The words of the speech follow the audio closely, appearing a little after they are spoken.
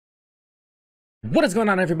What is going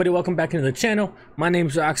on, everybody? Welcome back into the channel. My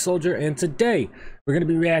name's Rock Soldier, and today we're going to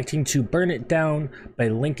be reacting to Burn It Down by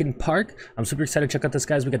Linkin Park. I'm super excited to check out this,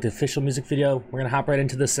 guys. We got the official music video. We're going to hop right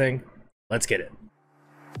into this thing. Let's get it.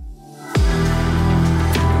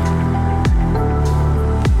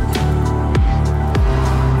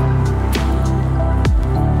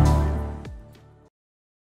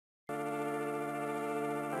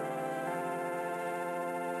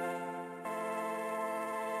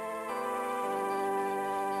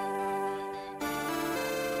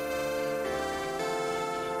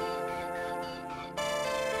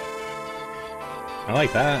 I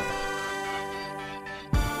like that.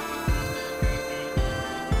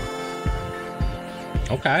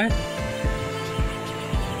 Okay.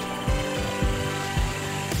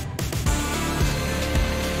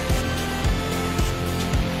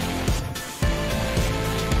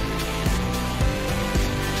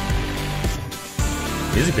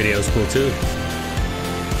 Music video is cool too.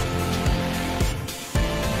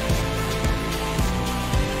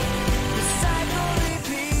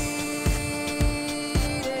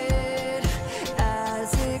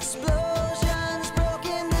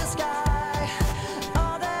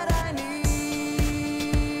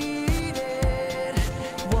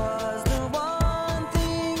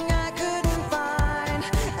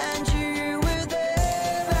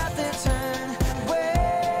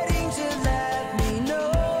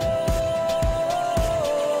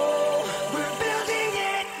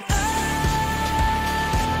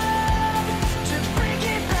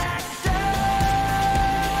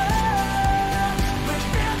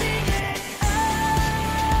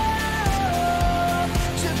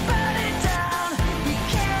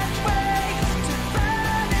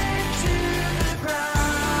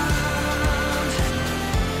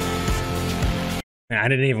 I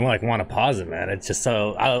didn't even want to pause it, man. It's just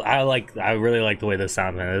so I really like the way this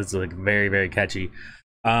sounds, man. It's like very, very catchy.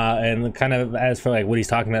 And kind of as for like what he's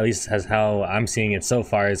talking about, at least as how I'm seeing it so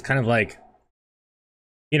far, is kind of like,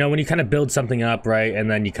 you know, when you kind of build something up, right, and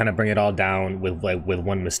then you kind of bring it all down with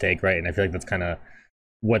one mistake, right? And I feel like that's kind of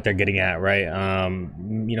what they're getting at, right?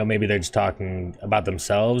 You know, maybe they're just talking about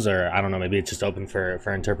themselves, or I don't know, maybe it's just open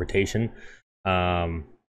for interpretation.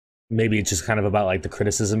 Maybe it's just kind of about like the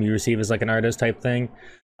criticism you receive as like an artist type thing,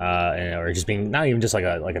 or just being not even just like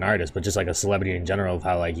an artist, but just like a celebrity in general, of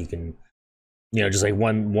how like you can, you know, just like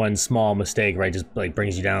one small mistake, right, just like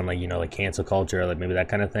brings you down, like, you know, like cancel culture, or like maybe that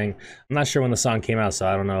kind of thing. I'm not sure when the song came out, so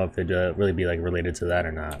I don't know if it'd really be like related to that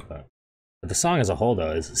or not. But the song as a whole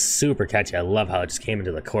though is super catchy. I love how it just came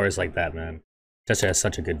into the chorus like that, man. Just has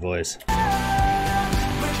such a good voice.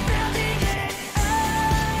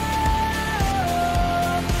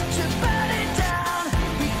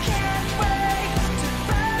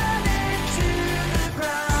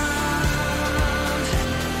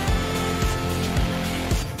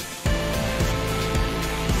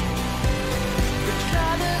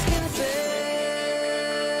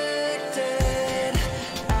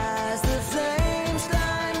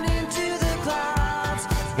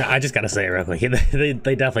 I just gotta say it real quick, they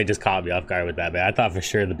definitely just caught me off guard with that, man. I thought for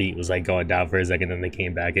sure the beat was like going down for a second, then they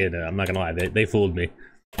came back in, and I'm not gonna lie, they fooled me.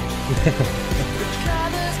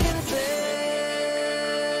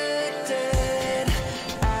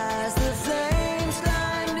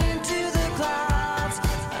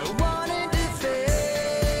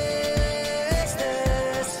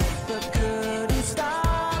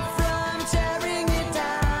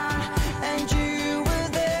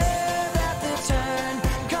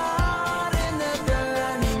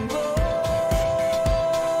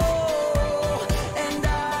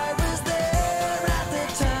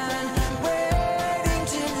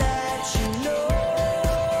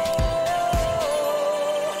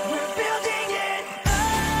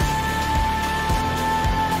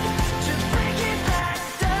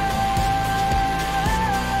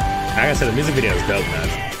 Like I said, the music video is dope,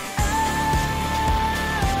 man.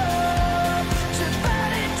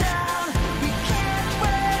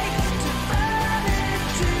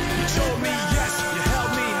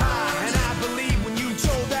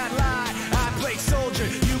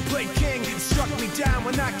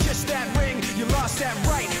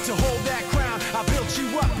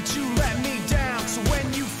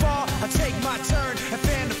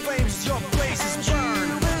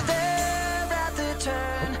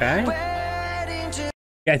 Okay.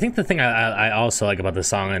 Yeah, I think the thing I also like about the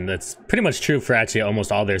song, and that's pretty much true for actually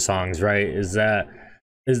almost all their songs, right, is that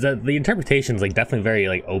the interpretation's like definitely very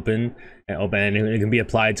like open, and it can be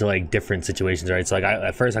applied to like different situations, right? So like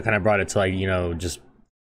at first I kind of brought it to like, you know, just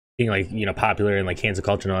being like, you know, popular and like cancel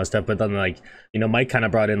culture and all that stuff. But then like, you know, Mike kind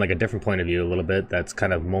of brought in like a different point of view a little bit that's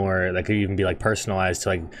kind of more that could even be like personalized to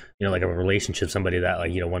like, you know, like a relationship, somebody that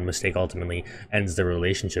like, you know, one mistake ultimately ends the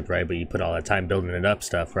relationship, right? But you put all that time building it up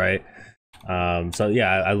stuff, right? So yeah,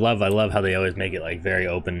 I love how they always make it like very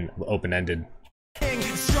open-ended.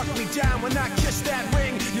 Struck me down when I kissed that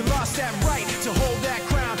ring. You lost that right to hold that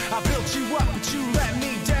crown. I built you up, but you let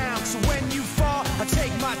me down. So when you fall, I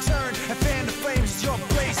take my turn and fan the flames your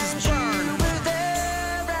blazes burn. You were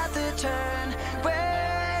there at the turn,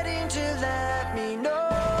 waiting to let me know.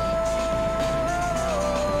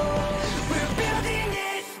 We're building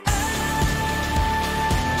it up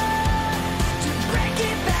to break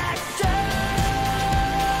it back down.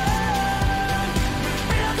 We're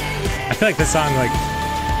building it. I feel like this song like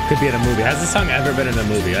could be in a movie. Has this song ever been in a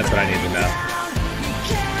movie? That's what I need to know.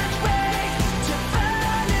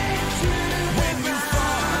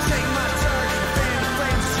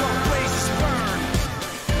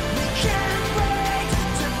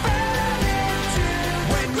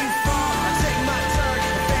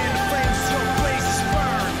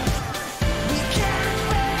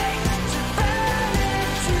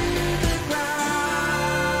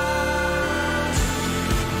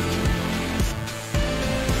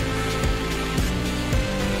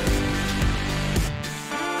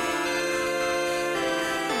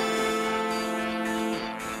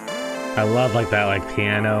 I love like that like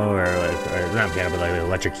piano or not piano but like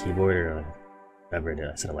electric keyboard or like, whatever it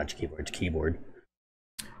is. I said electric keyboard, it's keyboard.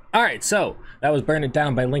 Alright, so that was Burn It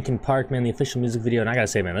Down by Linkin Park, man, the official music video, and I gotta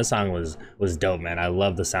say, man, this song was dope, man. I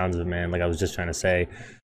love the sounds of it, man. Like I was just trying to say,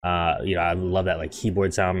 you know, I love that like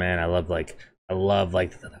keyboard sound, man. I love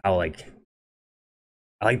how like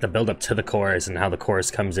I like the build up to the chorus and how the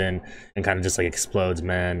chorus comes in and kind of just like explodes,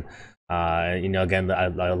 man. You know, again, I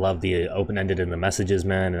love the open-ended in the messages,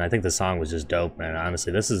 man, and I think the song was just dope, man.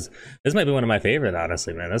 Honestly, this might be one of my favorite,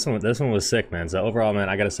 honestly, man. This one was sick, man. So overall, man,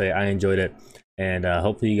 I gotta say I enjoyed it, and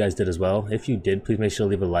hopefully you guys did as well. If you did, please make sure to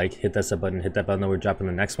leave a like, hit that sub button, hit that button that we're dropping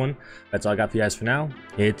the next one. That's all I got for you guys for now.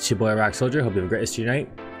 It's your boy Rock Soldier. Hope you have a great rest of your night,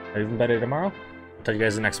 or even better tomorrow. I'll talk to you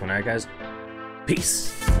guys in the next one. All right, guys,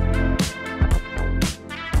 peace.